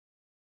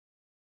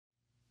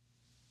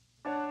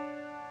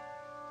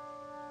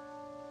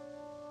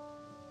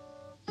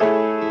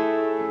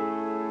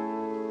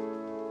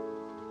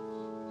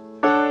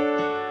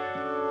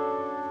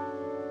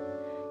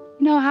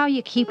how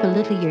you keep a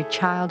little of your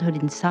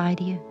childhood inside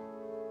of you?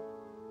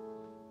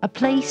 A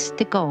place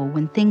to go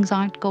when things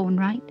aren't going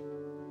right?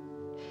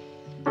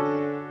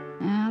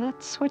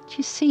 That's what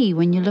you see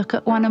when you look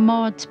at one of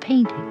Maud's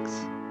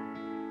paintings.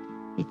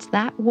 It's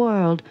that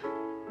world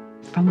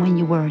from when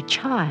you were a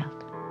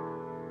child,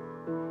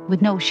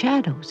 with no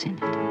shadows in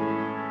it.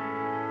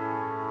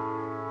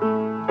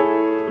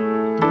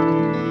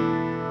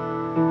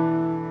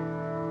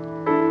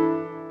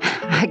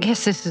 I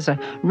guess this is a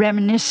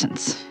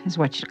reminiscence, is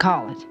what you'd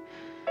call it.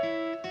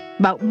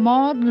 About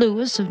Maud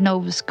Lewis of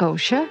Nova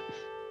Scotia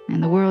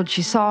and the world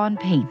she saw and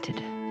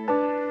painted.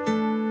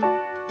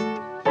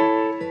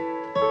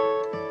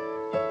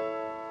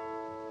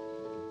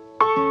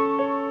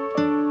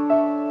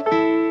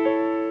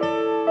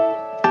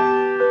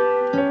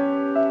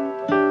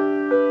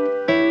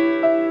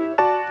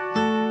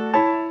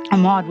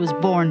 Maud was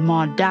born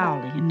Maud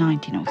Dowley in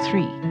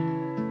 1903.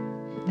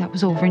 That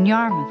was over in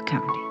Yarmouth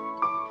County.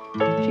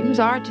 She was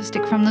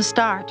artistic from the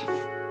start.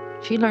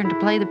 She learned to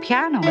play the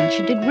piano, and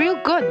she did real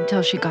good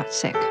until she got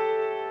sick.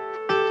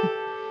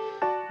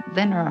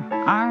 Then her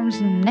arms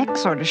and neck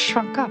sort of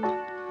shrunk up.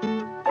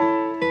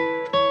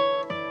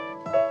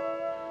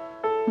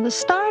 The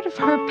start of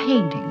her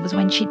painting was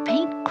when she'd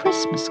paint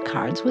Christmas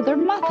cards with her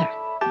mother.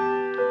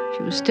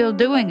 She was still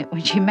doing it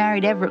when she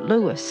married Everett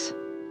Lewis.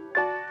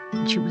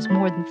 And she was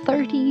more than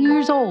 30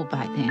 years old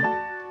by then.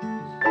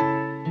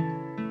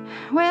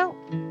 Well,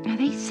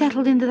 they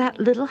settled into that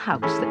little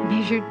house that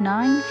measured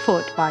 9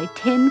 foot by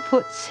 10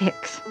 foot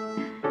 6.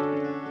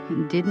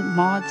 And didn't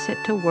Maud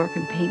set to work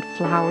and paint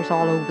flowers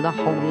all over the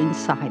whole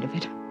inside of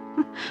it?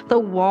 The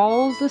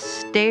walls, the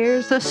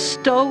stairs, the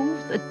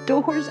stove, the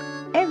doors,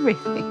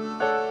 everything.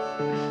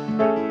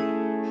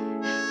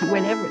 And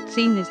when Everett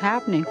seen this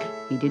happening,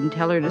 he didn't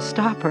tell her to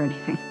stop or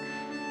anything.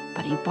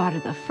 But he bought her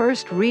the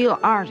first real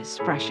artist's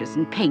brushes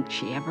and paint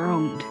she ever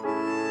owned.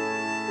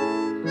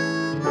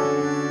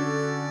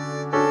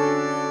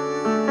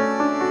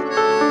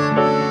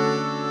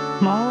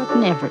 Maud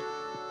and Everett.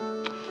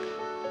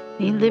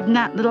 He lived in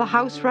that little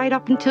house right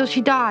up until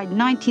she died in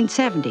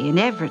 1970, and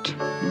Everett,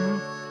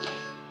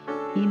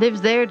 he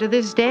lives there to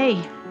this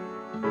day.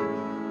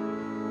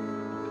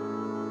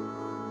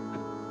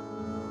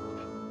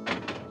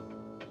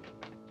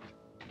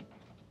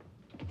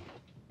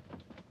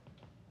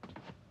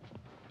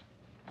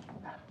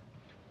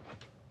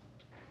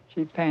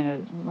 She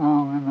painted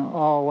long and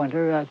all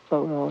winter. That's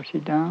about all she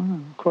done.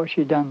 And of course,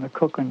 she done the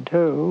cooking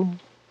too.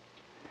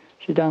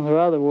 She done the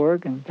other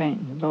work and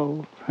painting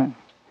both.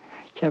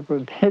 Kept her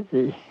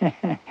busy. Of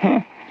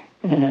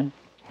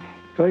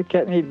course,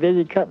 kept me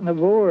busy cutting the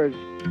boards.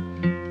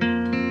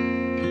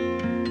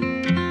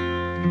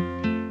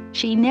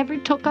 She never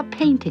took a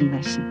painting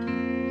lesson.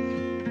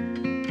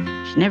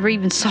 She never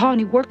even saw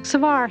any works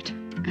of art.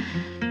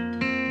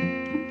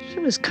 She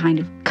was kind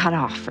of cut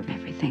off from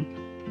everything,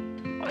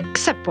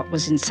 except what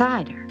was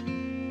inside her.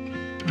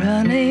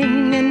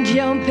 Running and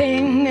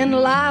jumping and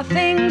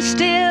laughing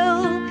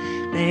still,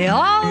 they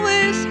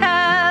always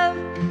have,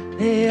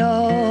 they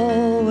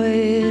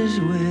always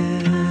will.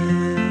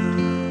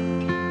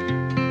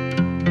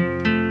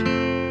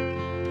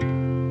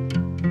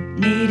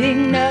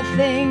 Needing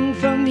nothing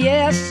from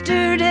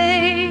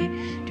yesterday,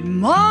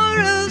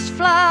 tomorrow's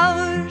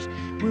flowers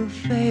will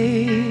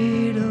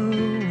fade away.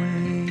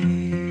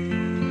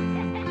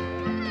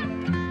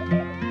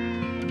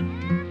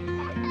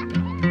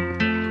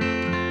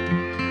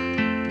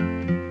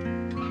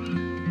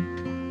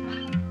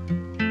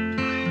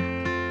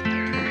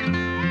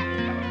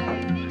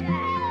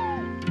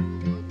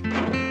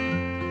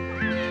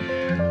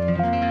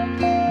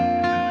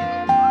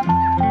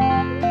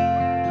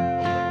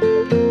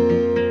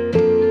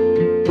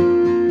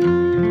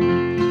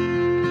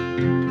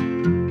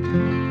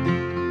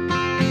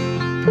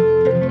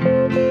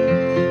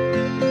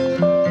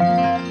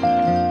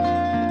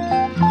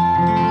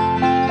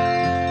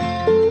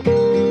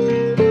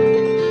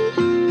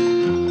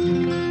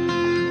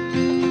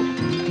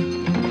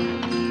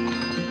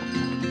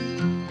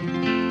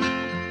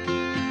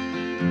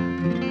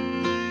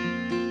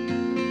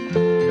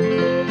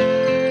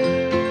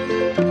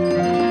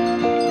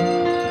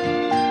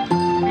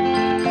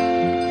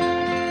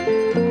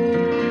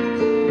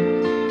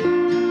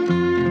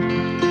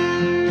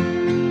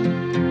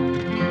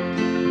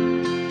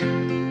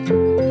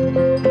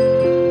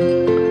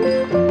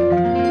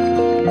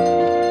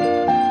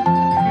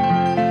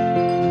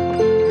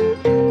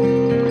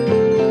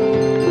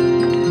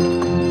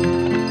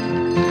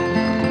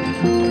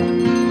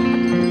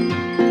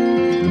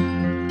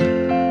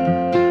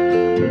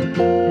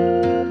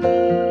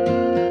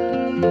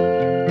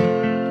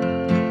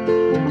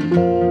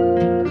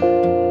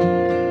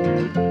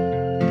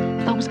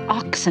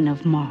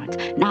 Of Maud's.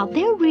 Now,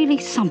 they're really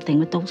something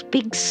with those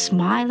big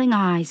smiling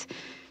eyes,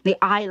 the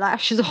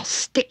eyelashes all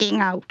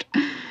sticking out.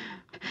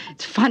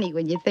 It's funny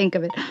when you think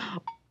of it.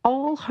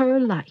 All her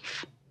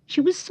life, she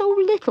was so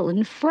little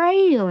and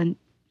frail, and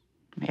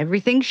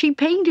everything she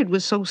painted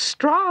was so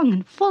strong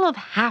and full of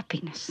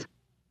happiness.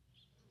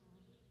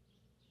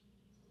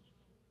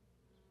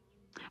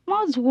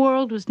 Maud's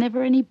world was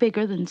never any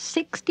bigger than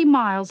 60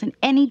 miles in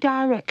any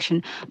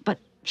direction, but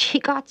she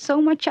got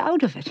so much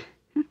out of it.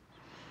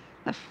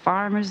 The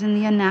farmers in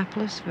the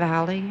Annapolis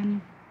Valley,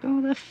 and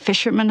the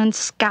fishermen and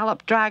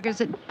scallop draggers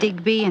at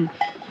Digby, and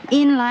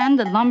inland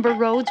the lumber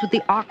roads with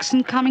the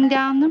oxen coming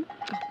down them.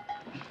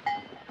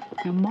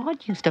 Now,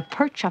 Maud used to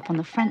perch up on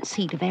the front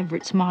seat of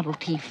Everett's Model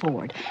T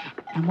Ford,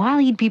 and while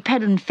he'd be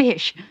peddling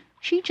fish,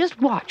 she'd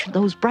just watch with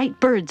those bright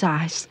bird's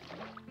eyes.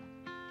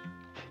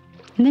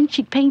 And then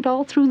she'd paint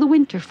all through the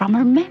winter from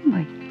her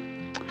memory.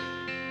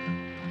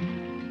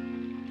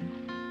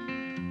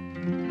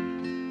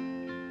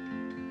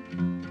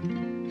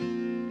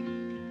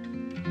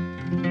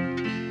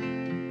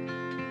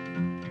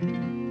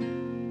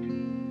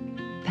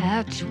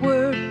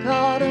 Patchwork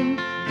autumn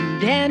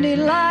and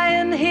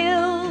dandelion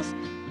hills,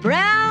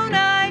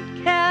 brown-eyed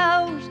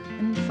cows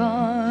and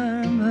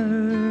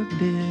Farmer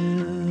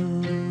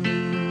Bill,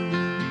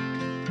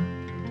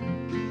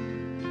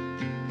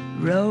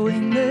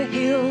 rowing the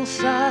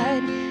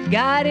hillside,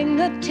 guiding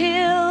the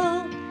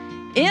till,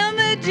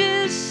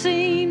 images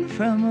seen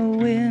from a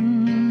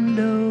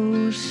windowsill.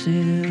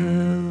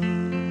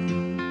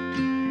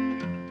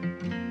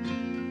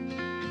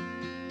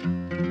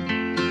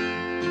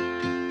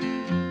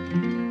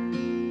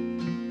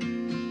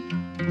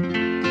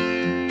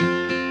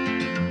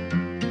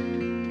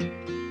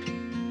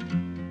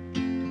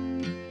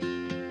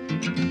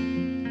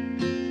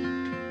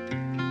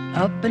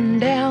 Up and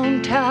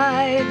down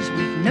tides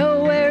with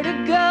nowhere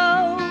to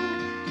go,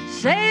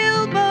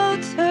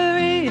 sailboats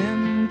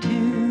hurrying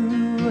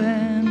to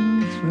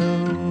and fro,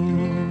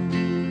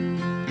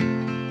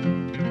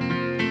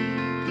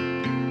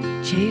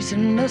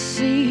 chasing the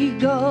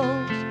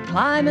seagulls,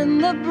 climbing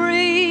the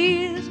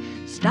breeze,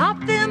 stop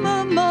them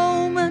a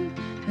moment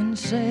and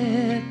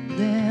set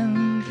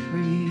them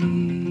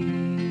free.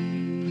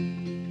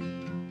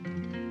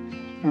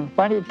 And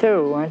funny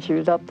too, when she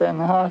was up there in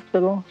the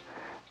hospital,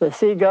 the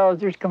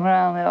seagulls used to come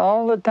around there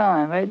all the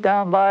time, right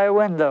down by a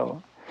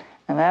window.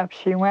 And after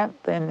she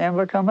went, they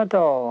never come at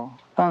all.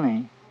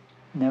 Funny,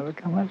 never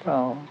come at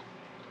all.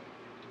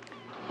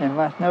 They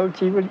must know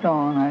she was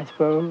gone, I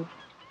suppose.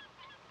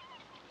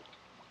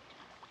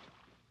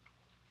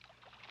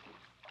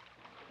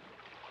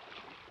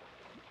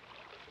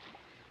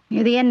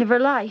 Near the end of her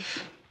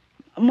life,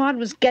 Maud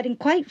was getting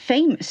quite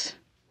famous.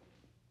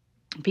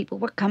 People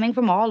were coming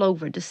from all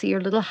over to see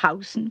her little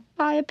house and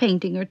buy a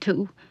painting or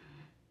two.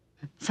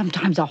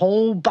 Sometimes a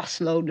whole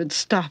busload would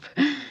stop.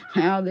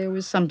 Now there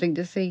was something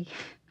to see.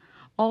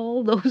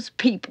 All those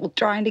people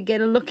trying to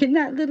get a look in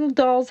that little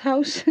doll's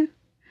house.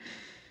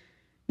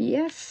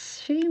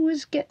 Yes, she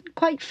was getting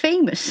quite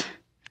famous.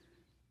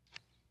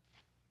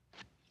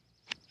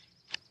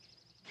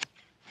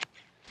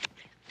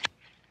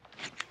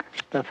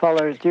 The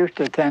fellow that used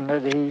to attend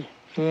it,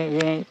 he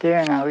ain't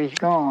there now, he's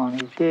gone,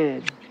 he's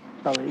dead.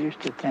 The fellow used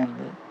to attend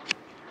it.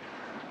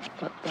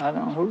 But I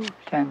don't know who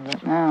attends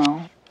it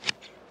now.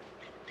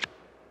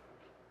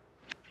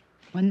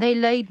 When they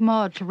laid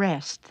Maud to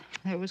rest,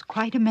 there was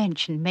quite a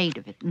mention made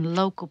of it in the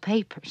local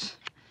papers.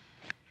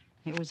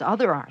 There was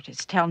other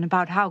artists telling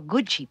about how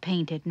good she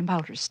painted and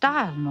about her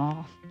style and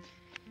all.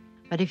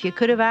 But if you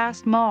could have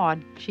asked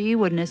Maud, she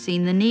wouldn't have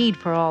seen the need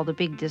for all the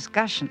big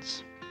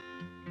discussions.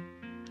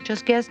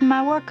 Just guessing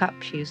my work up,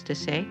 she used to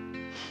say.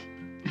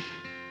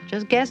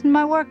 Just guessing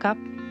my work up.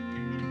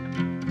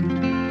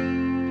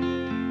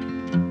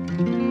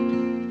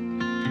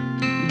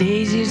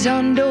 Daisies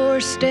on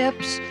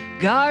doorsteps,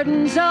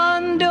 gardens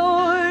on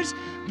doors,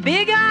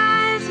 big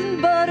eyes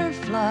and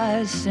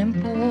butterflies,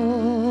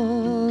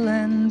 simple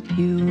and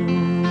pure.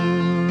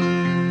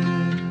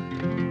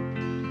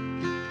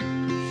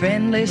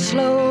 Friendly,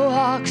 slow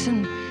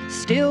oxen,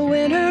 still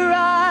winter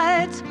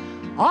rides,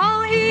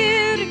 all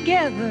here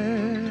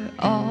together,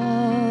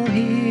 all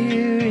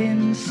here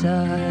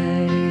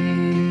inside.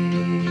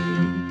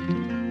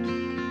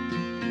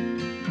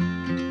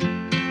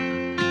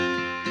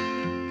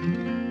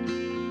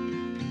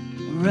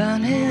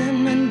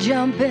 Running and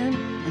jumping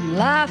and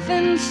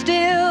laughing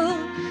still,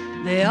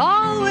 they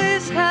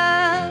always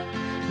have,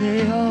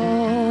 they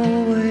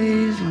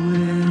always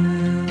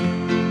will.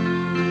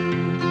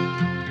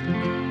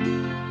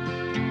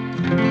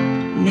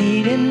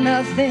 Needing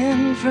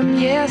nothing from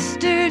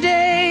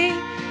yesterday,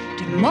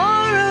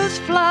 tomorrow's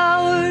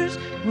flowers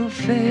will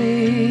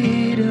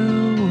fade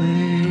away.